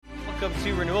Welcome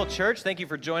to Renewal Church. Thank you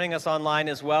for joining us online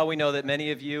as well. We know that many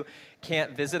of you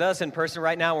can't visit us in person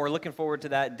right now. We're looking forward to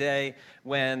that day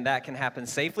when that can happen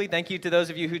safely. Thank you to those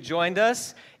of you who joined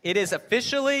us. It is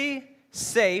officially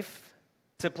safe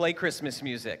to play Christmas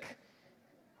music.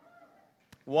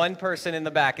 One person in the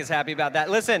back is happy about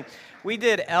that. Listen, we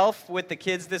did Elf with the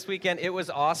kids this weekend. It was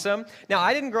awesome. Now,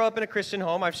 I didn't grow up in a Christian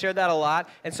home. I've shared that a lot.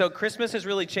 And so Christmas has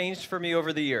really changed for me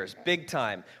over the years, big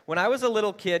time. When I was a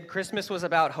little kid, Christmas was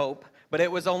about hope, but it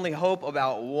was only hope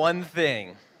about one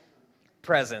thing: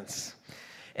 presents.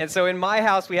 And so in my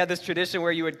house, we had this tradition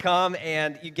where you would come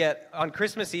and on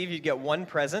Christmas Eve, you'd get one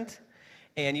present,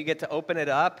 and you get to open it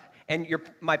up. And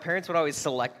my parents would always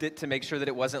select it to make sure that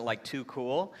it wasn't like too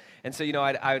cool. And so,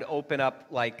 I would open up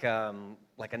like a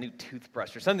new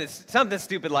toothbrush or something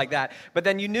stupid like that. But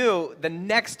then you knew the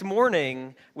next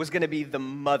morning was going to be the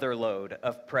mother load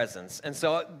of presents. And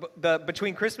so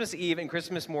between Christmas Eve and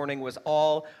Christmas morning was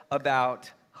all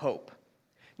about hope.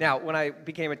 Now, when I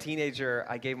became a teenager,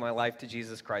 I gave my life to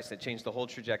Jesus Christ. It changed the whole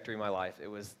trajectory of my life.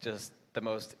 It was just the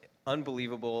most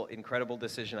unbelievable, incredible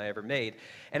decision I ever made.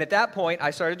 And at that point,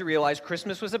 I started to realize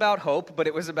Christmas was about hope, but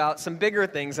it was about some bigger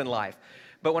things in life.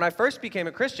 But when I first became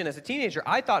a Christian as a teenager,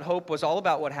 I thought hope was all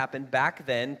about what happened back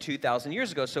then 2,000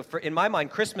 years ago. So in my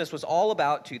mind, Christmas was all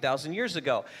about 2,000 years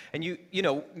ago. And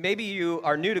maybe you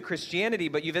are new to Christianity,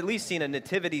 but you've at least seen a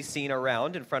nativity scene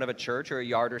around in front of a church or a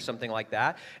yard or something like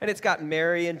that. And it's got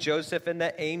Mary and Joseph and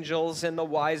the angels and the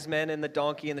wise men and the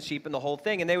donkey and the sheep and the whole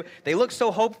thing. And they looked so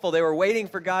hopeful. They were waiting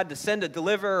for God to send a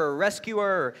deliverer or rescuer,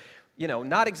 or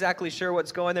not exactly sure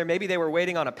what's going there. Maybe they were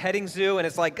waiting on a petting zoo, and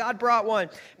it's like, God brought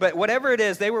one. But whatever it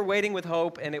is, they were waiting with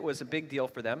hope, and it was a big deal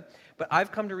for them. But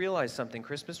I've come to realize something.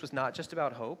 Christmas was not just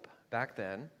about hope back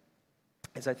then.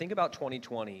 As I think about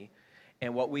 2020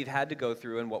 and what we've had to go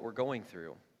through and what we're going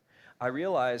through, I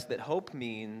realize that hope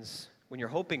means, when you're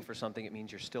hoping for something, it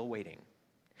means you're still waiting.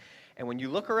 And when you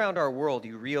look around our world,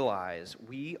 you realize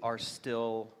we are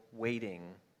still waiting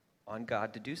on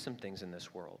God to do some things in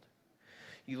this world.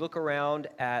 You look around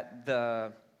at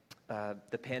the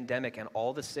pandemic and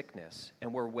all the sickness,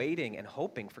 and we're waiting and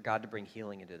hoping for God to bring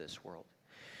healing into this world.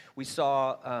 We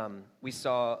saw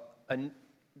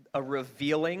a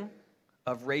revealing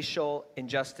of racial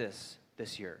injustice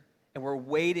this year, and we're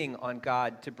waiting on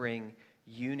God to bring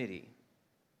unity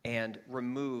and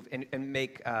remove and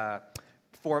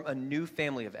form a new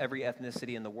family of every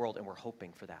ethnicity in the world, and we're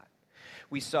hoping for that.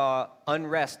 We saw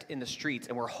unrest in the streets,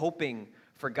 and we're hoping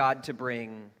for God to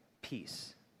bring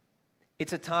peace.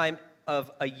 It's a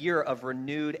year of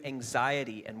renewed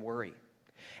anxiety and worry.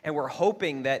 And we're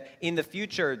hoping that in the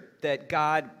future that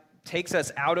God takes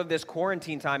us out of this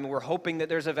quarantine time, and we're hoping that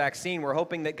there's a vaccine. We're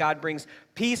hoping that God brings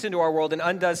peace into our world and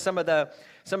undoes some of the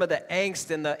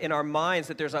angst in our minds,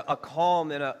 that there's a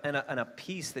calm and a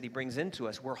peace that he brings into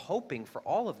us. We're hoping for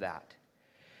all of that.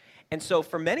 And so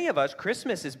for many of us,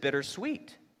 Christmas is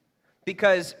bittersweet,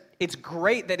 because it's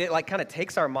great that it kind of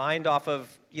takes our mind off of,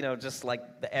 just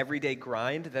like the everyday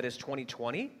grind that is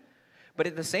 2020. But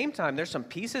at the same time, there's some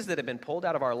pieces that have been pulled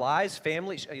out of our lives.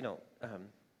 Families,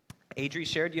 Adri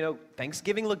shared,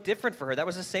 Thanksgiving looked different for her. That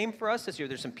was the same for us this year.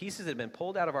 There's some pieces that have been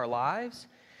pulled out of our lives.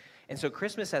 And so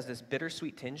Christmas has this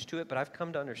bittersweet tinge to it, but I've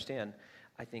come to understand,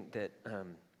 I think, that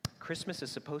Christmas is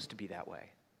supposed to be that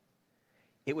way.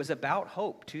 It was about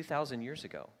hope 2,000 years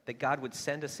ago, that God would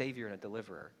send a Savior and a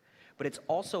deliverer. But it's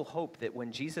also hope that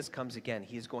when Jesus comes again,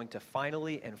 he is going to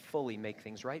finally and fully make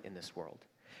things right in this world.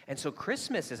 And so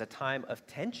Christmas is a time of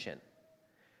tension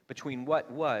between what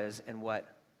was and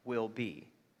what will be.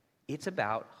 It's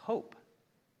about hope.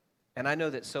 And I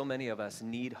know that so many of us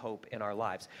need hope in our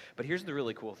lives. But here's the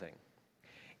really cool thing.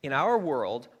 In our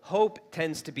world, hope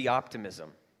tends to be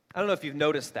optimism. I don't know if you've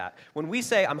noticed that. When we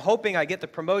say, I'm hoping I get the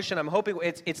promotion, I'm hoping,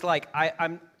 it's like,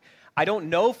 I don't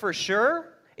know for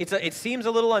sure. It seems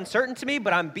a little uncertain to me,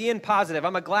 but I'm being positive.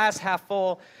 I'm a glass half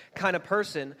full kind of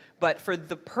person. But for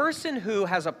the person who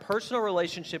has a personal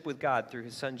relationship with God through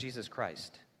his son, Jesus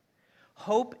Christ,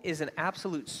 hope is an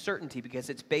absolute certainty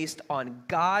because it's based on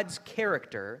God's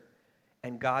character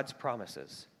and God's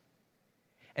promises.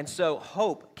 And so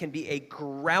hope can be a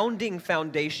grounding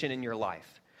foundation in your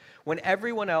life. When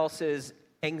everyone else's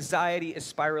anxiety is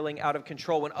spiraling out of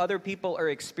control, when other people are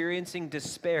experiencing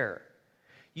despair,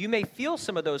 you may feel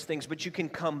some of those things, but you can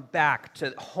come back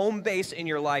to home base in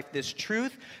your life, this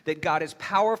truth that God is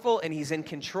powerful and he's in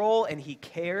control and he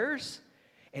cares,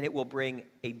 and it will bring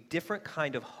a different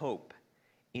kind of hope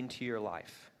into your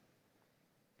life.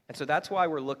 And so that's why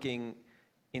we're looking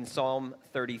in Psalm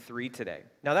 33 today.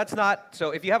 Now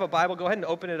so if you have a Bible, go ahead and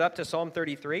open it up to Psalm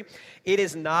 33. It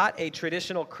is not a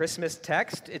traditional Christmas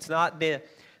text. It's not the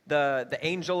the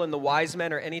angel and the wise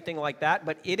men or anything like that,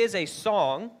 but it is a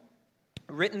song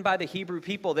written by the Hebrew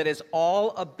people that is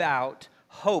all about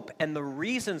hope and the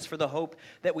reasons for the hope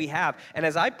that we have. And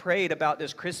as I prayed about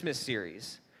this Christmas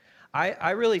series,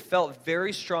 I really felt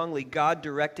very strongly God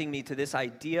directing me to this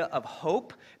idea of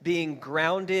hope being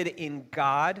grounded in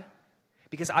God,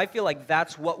 because I feel like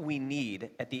that's what we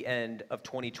need at the end of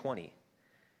 2020.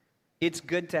 It's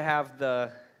good to have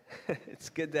the it's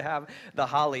good to have the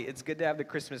holly, it's good to have the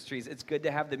Christmas trees, it's good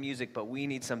to have the music, but we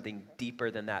need something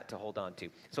deeper than that to hold on to.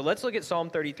 So let's look at Psalm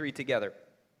 33 together.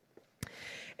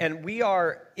 And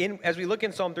as we look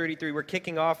in Psalm 33, we're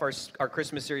kicking off our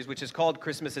Christmas series, which is called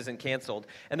Christmas Isn't Canceled.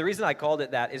 And the reason I called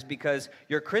it that is because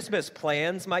your Christmas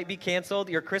plans might be canceled,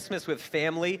 your Christmas with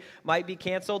family might be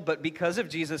canceled, but because of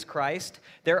Jesus Christ,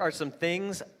 there are some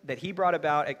things that he brought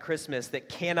about at Christmas that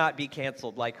cannot be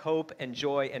canceled, like hope and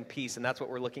joy and peace, and that's what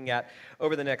we're looking at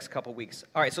over the next couple weeks.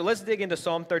 All right, so let's dig into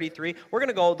Psalm 33. We're going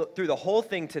to go through the whole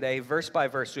thing today, verse by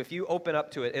verse, so if you open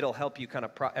up to it, it'll help you kind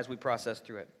of as we process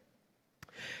through it.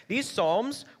 These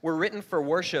psalms were written for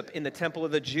worship in the temple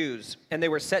of the Jews, and they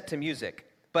were set to music,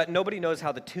 but nobody knows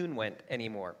how the tune went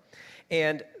anymore.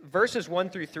 And verses 1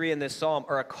 through 3 in this psalm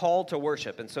are a call to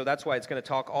worship, and so that's why it's going to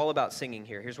talk all about singing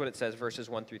here. Here's what it says, verses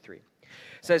 1 through 3. It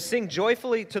says, "Sing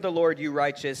joyfully to the Lord, you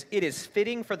righteous. It is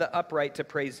fitting for the upright to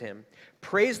praise him.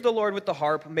 Praise the Lord with the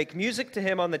harp. Make music to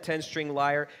him on the 10-string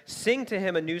lyre. Sing to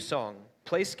him a new song.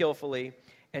 Play skillfully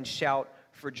and shout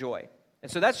for joy." And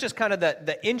so that's just kind of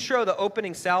the intro, the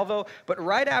opening salvo. But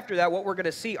right after that, what we're going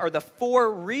to see are the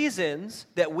 4 reasons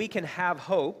that we can have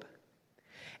hope.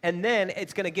 And then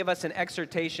it's going to give us an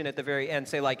exhortation at the very end,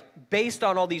 say like, based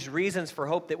on all these reasons for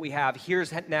hope that we have,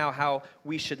 here's now how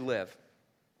we should live.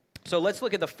 So let's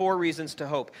look at the 4 reasons to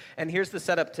hope. And here's the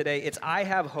setup today. It's I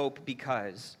have hope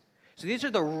because. So these are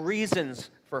the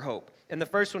reasons for hope. And the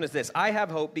first one is this: I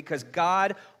have hope because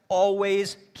God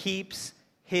always keeps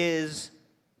his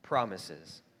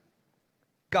promises.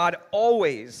 God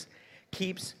always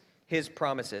keeps his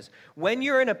promises. When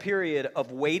you're in a period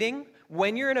of waiting,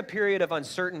 when you're in a period of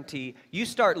uncertainty, you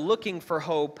start looking for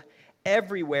hope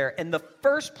everywhere. And the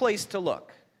first place to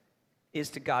look is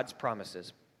to God's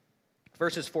promises.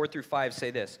 Verses 4 through 5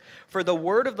 say this: "For the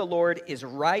word of the Lord is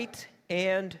right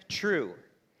and true.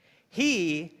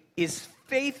 He is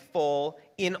faithful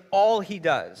in all he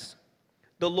does.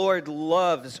 The Lord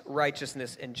loves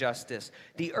righteousness and justice.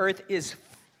 The earth is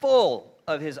full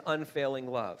of his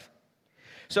unfailing love."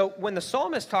 So when the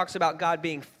psalmist talks about God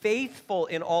being faithful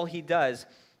in all he does,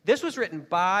 this was written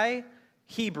by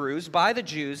Hebrews, by the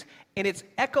Jews, and it's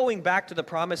echoing back to the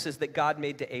promises that God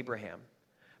made to Abraham.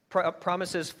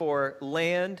 Promises for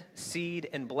land, seed,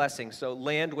 and blessing. So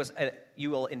land was, you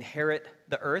will inherit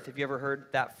the earth. Have you ever heard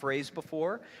that phrase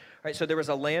before? All right, so there was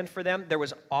a land for them. There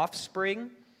was offspring.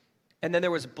 And then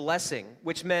there was blessing,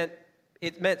 which meant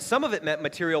some of it meant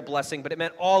material blessing, but it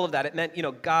meant all of that. It meant,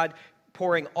 God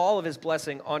pouring all of his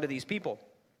blessing onto these people.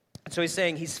 And so he's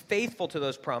saying he's faithful to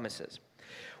those promises.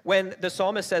 When the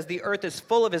psalmist says the earth is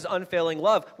full of his unfailing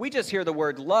love, we just hear the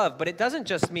word love, but it doesn't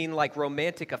just mean like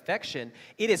romantic affection.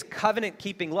 It is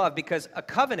covenant-keeping love, because a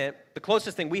covenant, the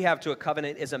closest thing we have to a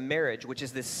covenant is a marriage, which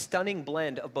is this stunning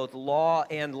blend of both law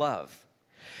and love.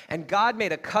 And God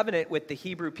made a covenant with the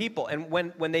Hebrew people. And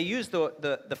when they use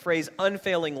the phrase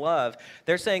unfailing love,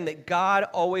 they're saying that God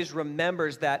always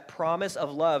remembers that promise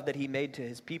of love that he made to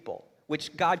his people,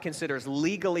 which God considers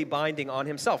legally binding on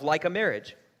himself, like a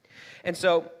marriage. And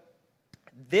so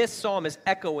this psalm is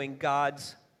echoing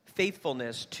God's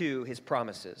faithfulness to his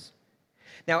promises.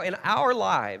 Now, in our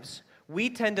lives, we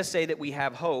tend to say that we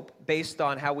have hope based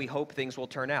on how we hope things will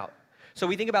turn out. So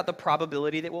we think about the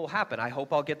probability that will happen. I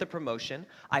hope I'll get the promotion.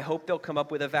 I hope they'll come up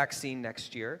with a vaccine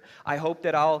next year. I hope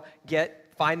that I'll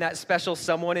find that special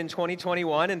someone in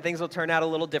 2021 and things will turn out a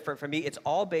little different for me. It's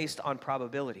all based on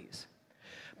probabilities.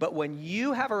 But when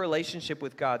you have a relationship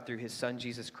with God through his son,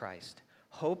 Jesus Christ,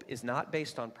 hope is not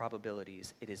based on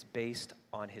probabilities. It is based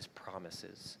on his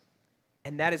promises.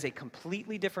 And that is a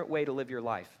completely different way to live your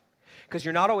life. Because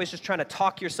you're not always just trying to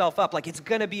talk yourself up like it's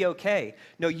going to be okay.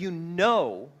 No, you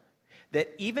know that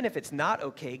even if it's not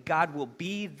okay, God will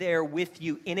be there with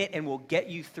you in it and will get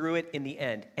you through it in the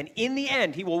end. And in the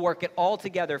end, he will work it all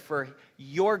together for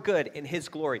your good in his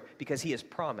glory, because he has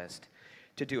promised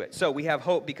to do it. So we have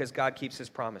hope because God keeps his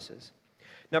promises.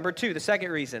 Number 2, the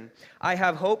second reason, I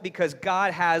have hope because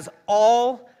God has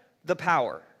all the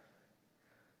power.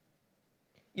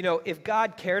 If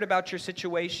God cared about your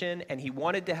situation and he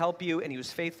wanted to help you and he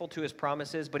was faithful to his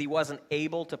promises, but he wasn't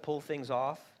able to pull things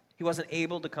off, he wasn't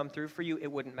able to come through for you,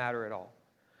 it wouldn't matter at all.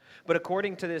 But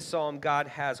according to this psalm, God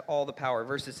has all the power.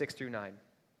 Verses 6 through 9.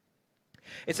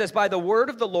 It says, by the word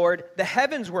of the Lord, the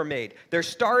heavens were made, their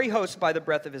starry hosts by the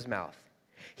breath of his mouth.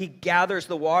 He gathers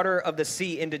the water of the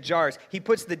sea into jars. He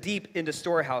puts the deep into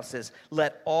storehouses.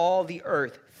 Let all the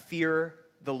earth fear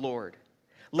the Lord.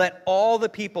 Let all the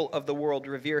people of the world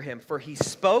revere him. For he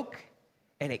spoke,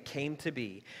 and it came to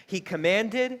be. He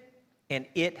commanded, and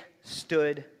it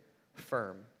stood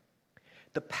firm.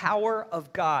 The power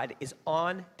of God is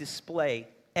on display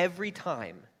every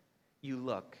time you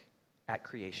look at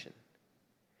creation.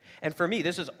 And for me,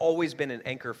 this has always been an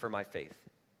anchor for my faith,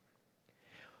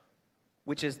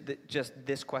 which is just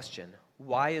this question.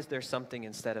 Why is there something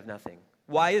instead of nothing?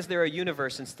 Why is there a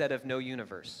universe instead of no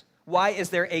universe? Why is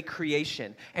there a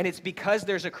creation? And it's because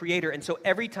there's a creator. And so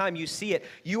every time you see it,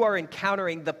 you are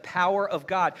encountering the power of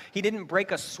God. He didn't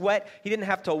break a sweat. He didn't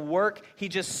have to work. He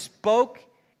just spoke,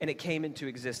 and it came into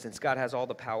existence. God has all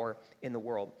the power in the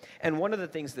world. And one of the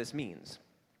things this means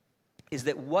is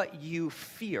that what you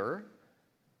fear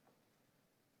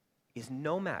is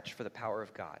no match for the power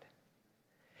of God.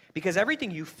 Because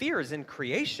everything you fear is in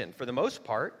creation for the most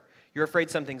part. You're afraid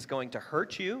something's going to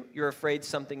hurt you. You're afraid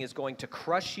something is going to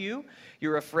crush you.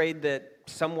 You're afraid that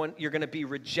you're going to be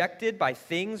rejected by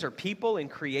things or people in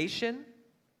creation.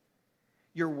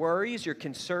 Your worries, your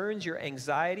concerns, your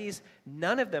anxieties,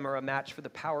 none of them are a match for the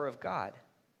power of God.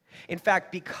 In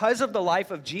fact, because of the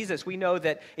life of Jesus, we know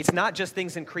that it's not just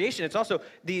things in creation. It's also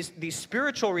these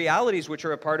spiritual realities which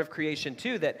are a part of creation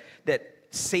too, that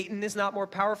Satan is not more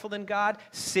powerful than God.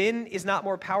 Sin is not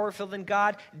more powerful than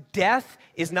God. Death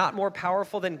is not more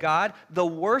powerful than God. The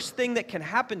worst thing that can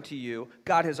happen to you,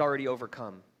 God has already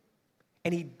overcome.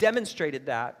 And he demonstrated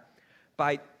that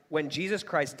by when Jesus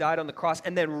Christ died on the cross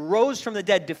and then rose from the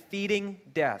dead, defeating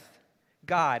death.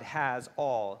 God has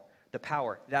all the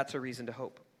power. That's a reason to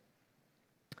hope.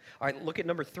 All right, look at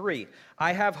number 3.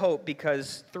 I have hope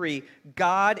because 3,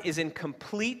 God is in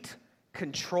complete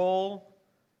control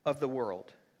of the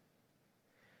world.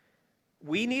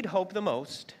 We need hope the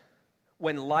most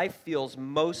when life feels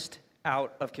most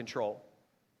out of control.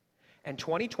 And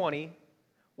 2020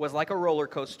 was like a roller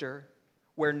coaster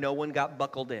where no one got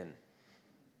buckled in.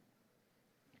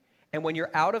 And when you're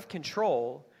out of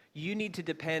control, you need to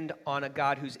depend on a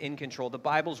God who's in control. The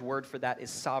Bible's word for that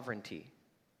is sovereignty.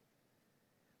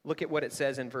 Look at what it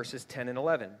says in verses 10 and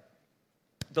 11.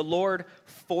 The Lord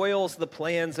foils the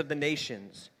plans of the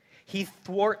nations. He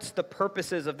thwarts the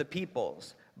purposes of the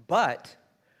peoples. But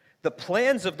the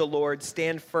plans of the Lord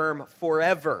stand firm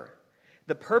forever.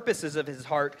 The purposes of his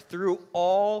heart through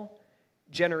all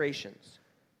generations.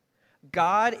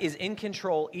 God is in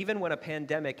control even when a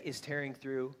pandemic is tearing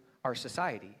through our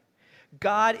society.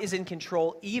 God is in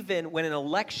control even when an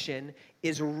election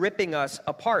is ripping us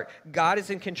apart. God is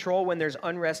in control when there's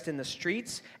unrest in the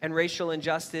streets and racial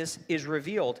injustice is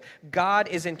revealed. God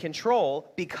is in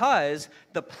control because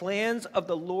the plans of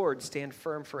the Lord stand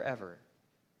firm forever,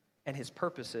 and his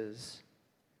purposes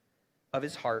of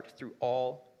his heart through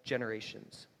all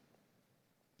generations.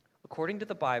 According to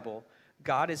the Bible,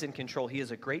 God is in control. He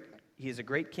is a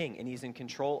great king, and he's in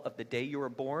control of the day you were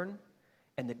born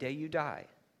and the day you die.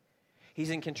 He's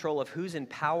in control of who's in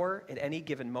power at any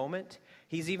given moment.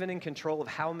 He's even in control of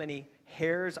how many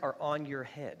hairs are on your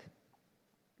head.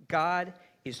 God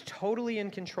is totally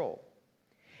in control,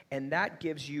 and that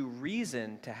gives you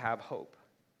reason to have hope.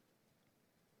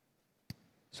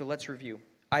 So let's review.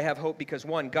 I have hope because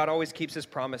 1, God always keeps his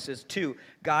promises. 2,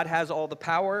 God has all the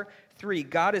power. 3,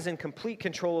 God is in complete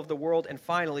control of the world. And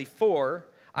finally, 4,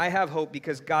 I have hope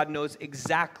because God knows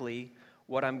exactly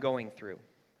what I'm going through.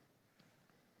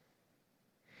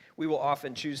 We will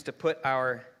often choose to put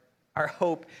our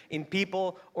hope in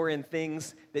people or in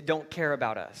things that don't care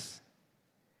about us.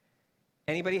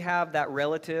 Anybody have that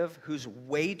relative who's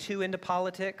way too into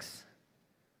politics?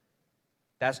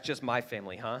 That's just my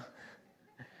family, huh?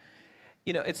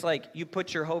 You know, it's like you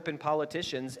put your hope in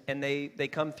politicians and they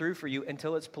come through for you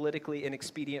until it's politically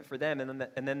inexpedient for them,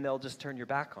 and then they'll just turn your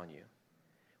back on you.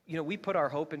 You know, we put our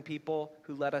hope in people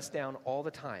who let us down all the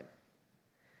time.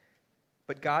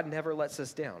 But God never lets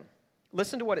us down.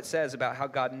 Listen to what it says about how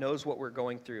God knows what we're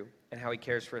going through and how he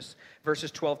cares for us.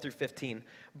 Verses 12 through 15.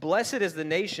 Blessed is the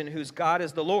nation whose God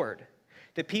is the Lord,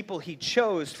 the people he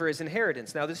chose for his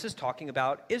inheritance. Now this is talking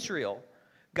about Israel.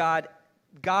 God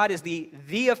is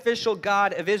the official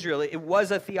God of Israel. It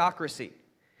was a theocracy.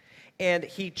 And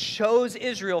he chose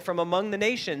Israel from among the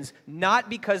nations, not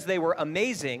because they were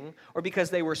amazing or because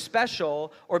they were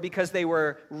special or because they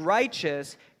were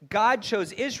righteous. God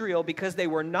chose Israel because they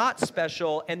were not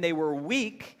special and they were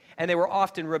weak and they were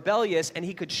often rebellious, and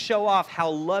he could show off how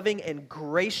loving and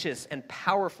gracious and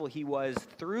powerful he was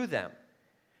through them,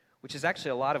 which is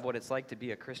actually a lot of what it's like to be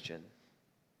a Christian.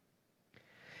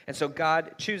 And so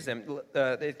God chose them.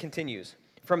 It continues.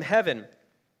 From heaven,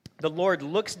 the Lord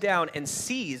looks down and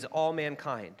sees all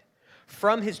mankind.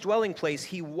 From his dwelling place,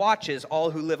 he watches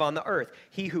all who live on the earth.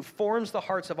 He who forms the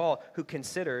hearts of all, who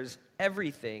considers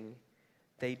everything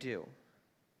they do.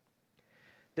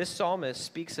 This psalmist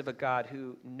speaks of a God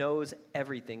who knows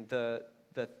everything. The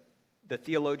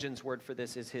theologian's word for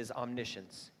this is his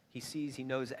omniscience. He sees, he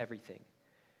knows everything.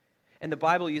 And the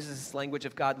Bible uses this language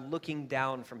of God looking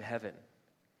down from heaven.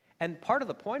 And part of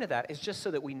the point of that is just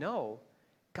so that we know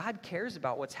God cares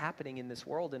about what's happening in this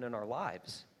world and in our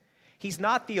lives. He's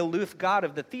not the aloof God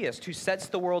of the theist who sets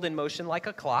the world in motion like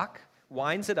a clock,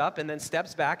 winds it up, and then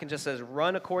steps back and just says,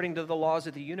 run according to the laws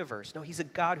of the universe. No, he's a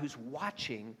God who's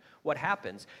watching what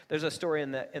happens. There's a story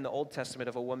in the Old Testament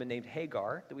of a woman named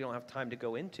Hagar that we don't have time to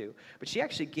go into, but she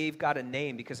actually gave God a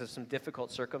name because of some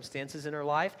difficult circumstances in her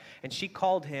life, and she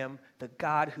called him the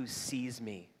God who sees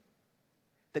me,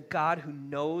 the God who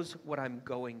knows what I'm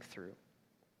going through.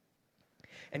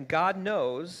 And God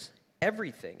knows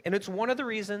everything. And it's one of the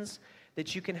reasons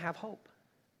that you can have hope.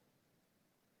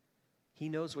 He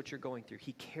knows what you're going through.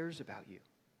 He cares about you.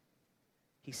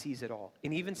 He sees it all.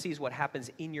 And even sees what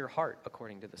happens in your heart,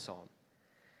 according to the psalm.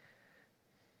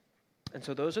 And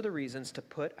so those are the reasons to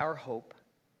put our hope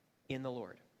in the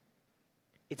Lord.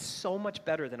 It's so much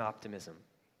better than optimism.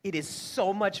 It is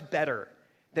so much better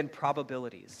than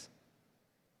probabilities.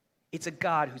 It's a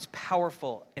God who's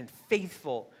powerful and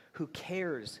faithful, who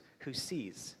cares, who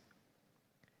sees.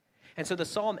 And so the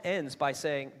psalm ends by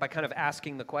kind of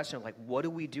asking the question, like, what do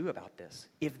we do about this?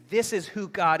 If this is who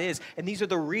God is, and these are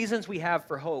the reasons we have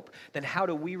for hope, then how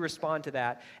do we respond to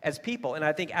that as people? And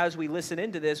I think as we listen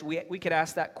into this, we could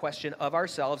ask that question of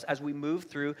ourselves as we move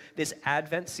through this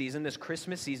Advent season, this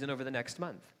Christmas season over the next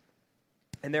month.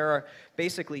 And there are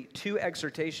basically two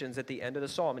exhortations at the end of the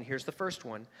psalm, and here's the first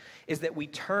one, is that we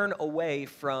turn away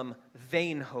from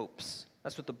vain hopes.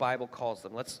 That's what the Bible calls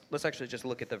them. Let's actually just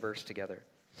look at the verse together.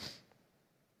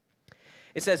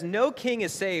 It says, no king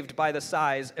is saved by the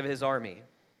size of his army.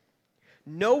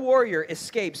 No warrior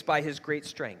escapes by his great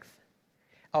strength.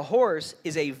 A horse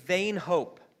is a vain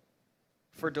hope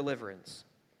for deliverance.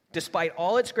 Despite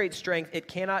all its great strength, it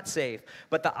cannot save.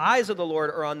 But the eyes of the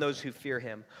Lord are on those who fear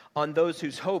him, on those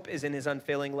whose hope is in his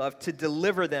unfailing love, to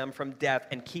deliver them from death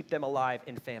and keep them alive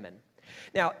in famine.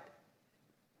 Now,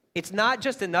 it's not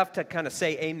just enough to kind of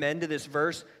say amen to this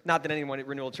verse. Not that anyone at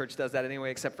Renewal Church does that anyway,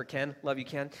 except for Ken. Love you,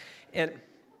 Ken. And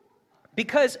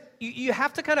because you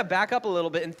have to kind of back up a little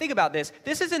bit and think about this.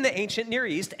 This is in the ancient Near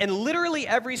East, and literally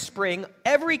every spring,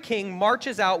 every king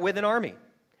marches out with an army.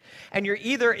 And you're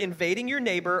either invading your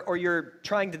neighbor or you're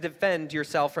trying to defend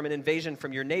yourself from an invasion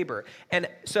from your neighbor. And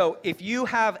so if you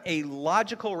have a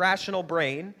logical, rational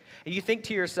brain, and you think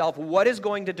to yourself, what is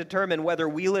going to determine whether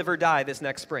we live or die this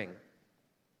next spring?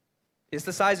 It's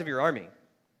the size of your army.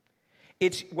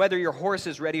 It's whether your horse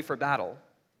is ready for battle.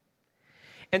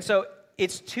 And so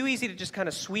it's too easy to just kind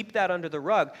of sweep that under the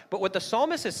rug. But what the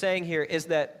psalmist is saying here is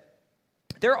that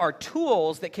there are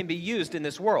tools that can be used in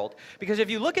this world. Because if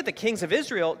you look at the kings of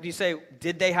Israel, you say,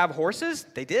 did they have horses?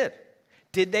 They did.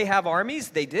 Did they have armies?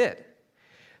 They did.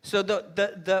 So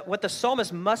what the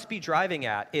psalmist must be driving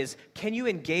at is, can you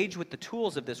engage with the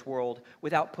tools of this world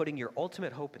without putting your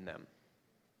ultimate hope in them?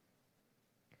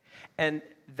 And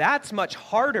that's much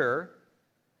harder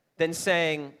than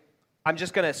saying, I'm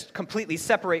just going to completely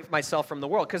separate myself from the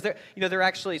world. Because they're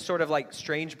actually sort of like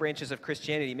strange branches of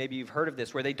Christianity, maybe you've heard of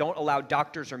this, where they don't allow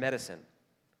doctors or medicine.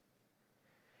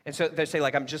 And so they say,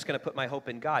 like, I'm just going to put my hope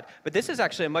in God. But this is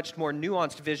actually a much more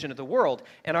nuanced vision of the world.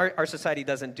 And our society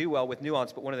doesn't do well with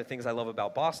nuance, but one of the things I love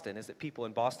about Boston is that people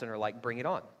in Boston are like, bring it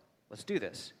on. Let's do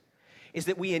this. Is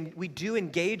that we do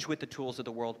engage with the tools of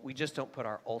the world, we just don't put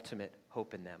our ultimate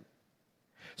hope in them.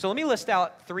 So let me list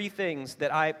out three things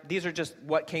these are just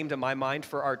what came to my mind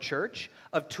for our church,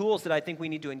 of tools that I think we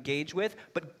need to engage with,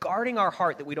 but guarding our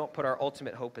heart that we don't put our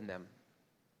ultimate hope in them.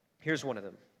 Here's one of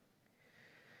them.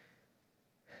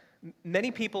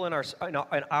 Many people in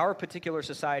our particular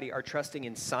society are trusting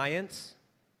in science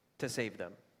to save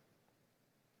them.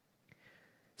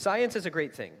 Science is a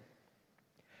great thing,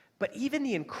 but even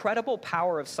the incredible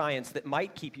power of science that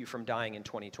might keep you from dying in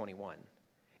 2021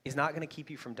 is not going to keep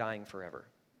you from dying forever.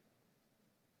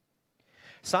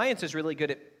 Science is really good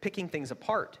at picking things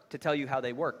apart to tell you how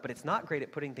they work, but it's not great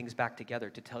at putting things back together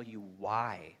to tell you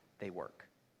why they work.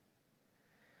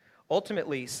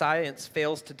 Ultimately, science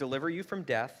fails to deliver you from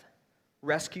death,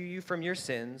 rescue you from your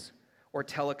sins, or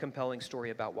tell a compelling story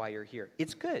about why you're here.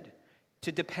 It's good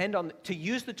to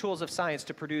use the tools of science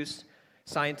to produce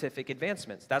scientific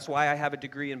advancements. That's why I have a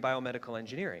degree in biomedical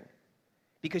engineering,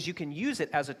 because you can use it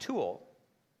as a tool.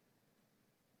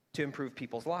 to improve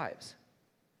people's lives.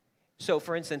 So,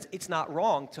 for instance, it's not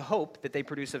wrong to hope that they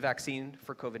produce a vaccine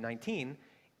for COVID-19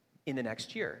 in the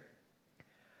next year.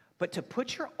 But to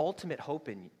put your ultimate hope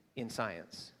in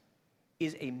science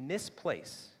is a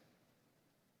misplace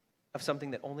of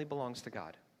something that only belongs to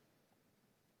God.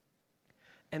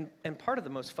 And part of the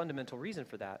most fundamental reason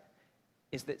for that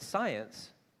is that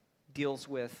science deals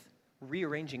with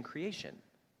rearranging creation.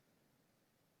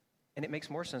 And it makes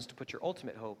more sense to put your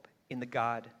ultimate hope in the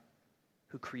God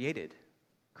who created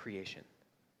creation.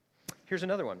 Here's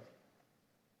another one.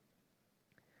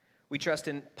 We trust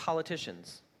in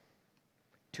politicians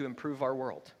to improve our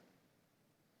world.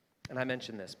 And I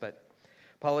mentioned this, but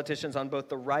politicians on both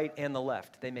the right and the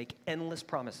left, they make endless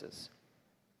promises.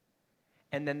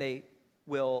 And then they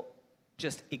will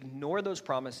just ignore those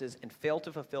promises and fail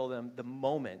to fulfill them the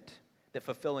moment that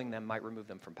fulfilling them might remove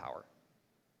them from power.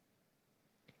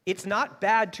 It's not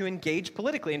bad to engage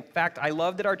politically. In fact, I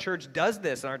love that our church does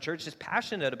this, and our church is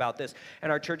passionate about this,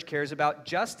 and our church cares about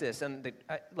justice, and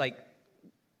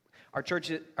our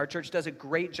church does a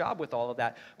great job with all of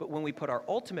that. But when we put our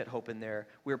ultimate hope in there,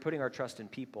 we're putting our trust in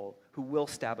people who will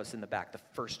stab us in the back the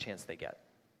first chance they get.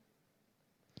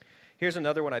 Here's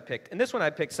another one I picked, and this one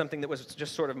I picked something that was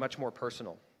just sort of much more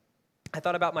personal. I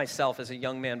thought about myself as a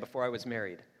young man before I was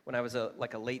married, when I was a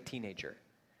late teenager.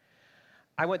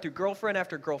 I went through girlfriend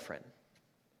after girlfriend.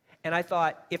 And I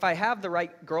thought, if I have the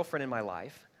right girlfriend in my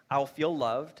life, I'll feel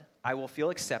loved, I will feel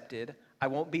accepted, I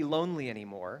won't be lonely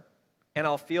anymore, and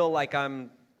I'll feel like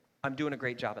I'm doing a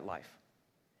great job at life.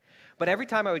 But every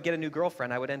time I would get a new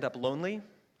girlfriend, I would end up lonely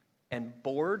and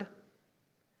bored,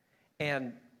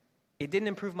 and it didn't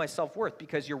improve my self-worth,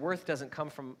 because your worth doesn't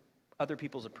come from other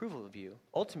people's approval of you.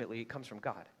 Ultimately, it comes from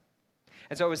God.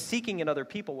 And so I was seeking in other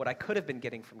people what I could have been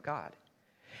getting from God.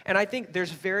 And I think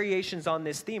there's variations on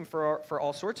this theme for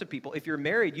all sorts of people. If you're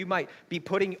married, you might be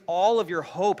putting all of your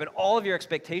hope and all of your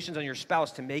expectations on your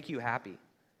spouse to make you happy.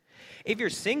 If you're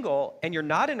single and you're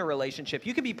not in a relationship,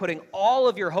 you could be putting all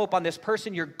of your hope on this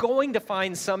person you're going to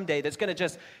find someday that's going to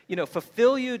just,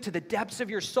 fulfill you to the depths of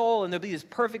your soul, and there'll be this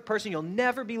perfect person. You'll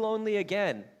never be lonely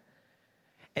again.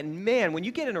 And man, when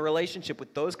you get in a relationship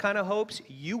with those kind of hopes,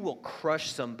 you will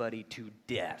crush somebody to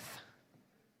death.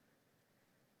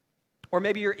 Or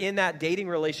maybe you're in that dating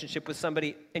relationship with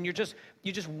somebody and you're just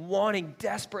wanting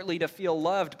desperately to feel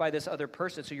loved by this other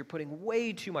person. So you're putting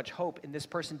way too much hope in this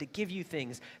person to give you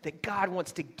things that God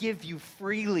wants to give you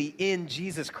freely in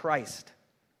Jesus Christ.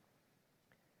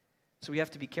 So we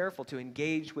have to be careful to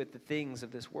engage with the things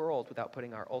of this world without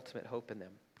putting our ultimate hope in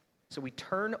them. So we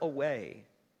turn away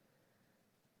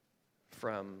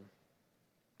from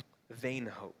vain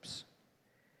hopes.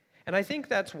 And I think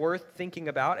that's worth thinking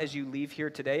about as you leave here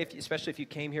today, especially if you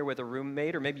came here with a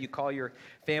roommate, or maybe you call your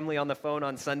family on the phone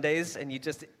on Sundays and you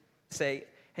just say,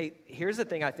 hey, here's the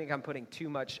thing, I think I'm putting too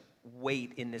much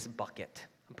weight in this bucket.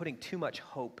 I'm putting too much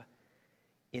hope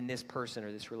in this person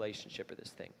or this relationship or this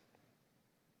thing.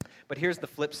 But here's the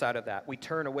flip side of that. We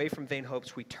turn away from vain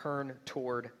hopes. We turn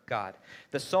toward God.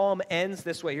 The psalm ends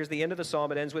this way. Here's the end of the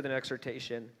psalm. It ends with an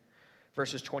exhortation,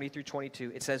 verses 20 through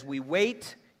 22. It says, we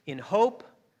wait in hope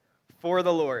for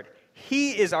the Lord.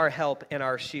 He is our help and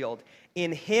our shield.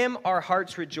 In him our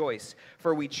hearts rejoice,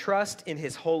 for we trust in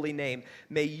his holy name.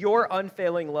 May your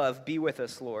unfailing love be with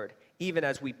us, Lord, even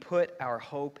as we put our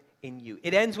hope in you.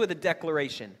 It ends with a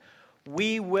declaration.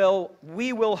 We will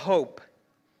hope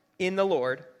in the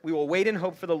Lord. We will wait in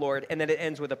hope for the Lord. And then it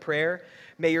ends with a prayer.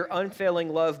 May your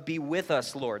unfailing love be with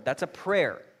us, Lord. That's a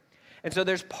prayer. And so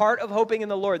there's part of hoping in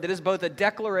the Lord that is both a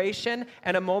declaration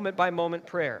and a moment-by-moment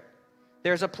prayer.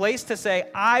 There's a place to say,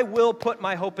 I will put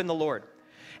my hope in the Lord.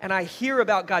 And I hear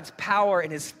about God's power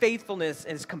and his faithfulness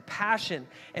and his compassion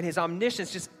and his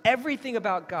omniscience, just everything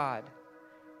about God.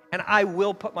 And I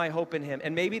will put my hope in him.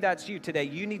 And maybe that's you today.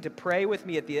 You need to pray with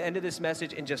me at the end of this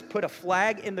message and just put a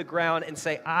flag in the ground and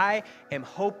say, I am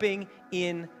hoping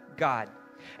in God.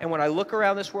 And when I look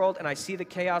around this world and I see the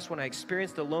chaos, when I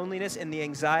experience the loneliness and the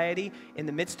anxiety in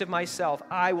the midst of myself,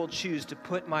 I will choose to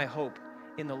put my hope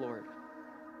in the Lord.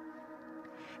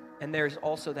 And there's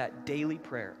also that daily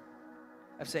prayer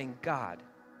of saying, God,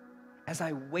 as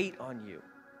I wait on you,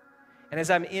 and as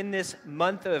I'm in this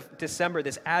month of December,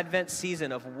 this Advent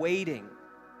season of waiting,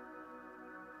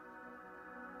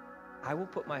 I will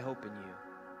put my hope in you.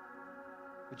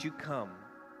 Would you come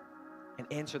and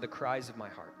answer the cries of my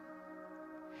heart?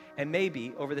 And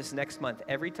maybe over this next month,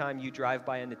 every time you drive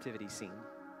by a nativity scene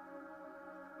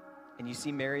and you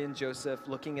see Mary and Joseph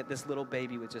looking at this little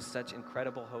baby with just such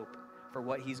incredible hope for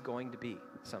what he's going to be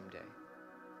someday,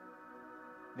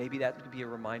 maybe that would be a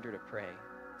reminder to pray.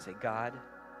 Say, God,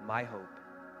 my hope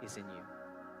is in you.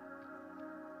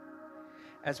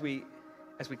 as we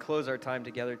close our time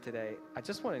together today, I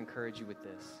just want to encourage you with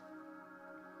this.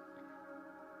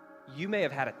 You may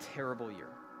have had a terrible year.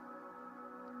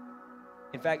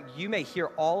 In fact, you may hear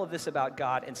all of this about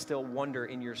God and still wonder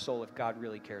in your soul if God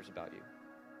really cares about you.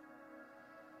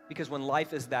 Because when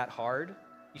life is that hard,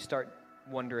 you start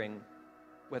wondering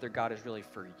whether God is really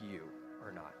for you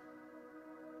or not.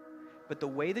 But the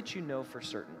way that you know for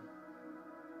certain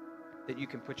that you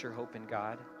can put your hope in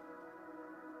God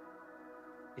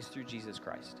is through Jesus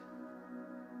Christ.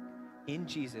 In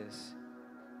Jesus,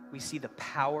 we see the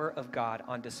power of God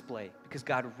on display because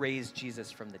God raised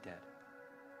Jesus from the dead.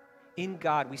 In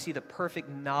God, we see the perfect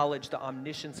knowledge, the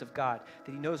omniscience of God,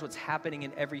 that he knows what's happening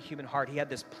in every human heart. He had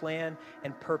this plan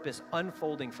and purpose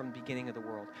unfolding from the beginning of the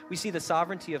world. We see the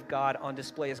sovereignty of God on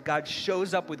display as God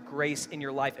shows up with grace in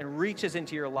your life and reaches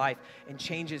into your life and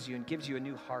changes you and gives you a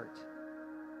new heart.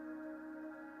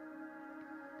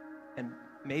 And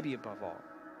maybe above all,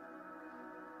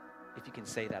 if you can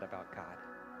say that about God,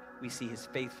 we see his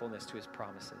faithfulness to his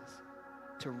promises,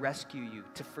 to rescue you,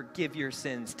 to forgive your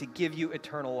sins, to give you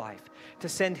eternal life, to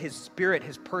send his Spirit,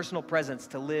 his personal presence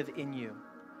to live in you.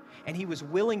 And he was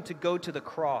willing to go to the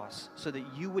cross so that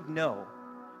you would know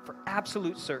for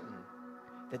absolute certain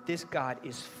that this God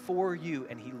is for you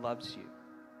and he loves you.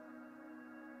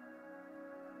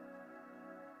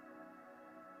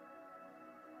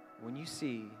 When you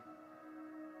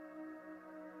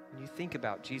think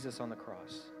about Jesus on the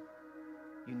cross,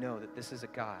 you know that this is a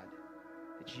God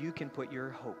that you can put your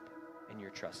hope and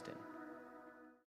your trust in.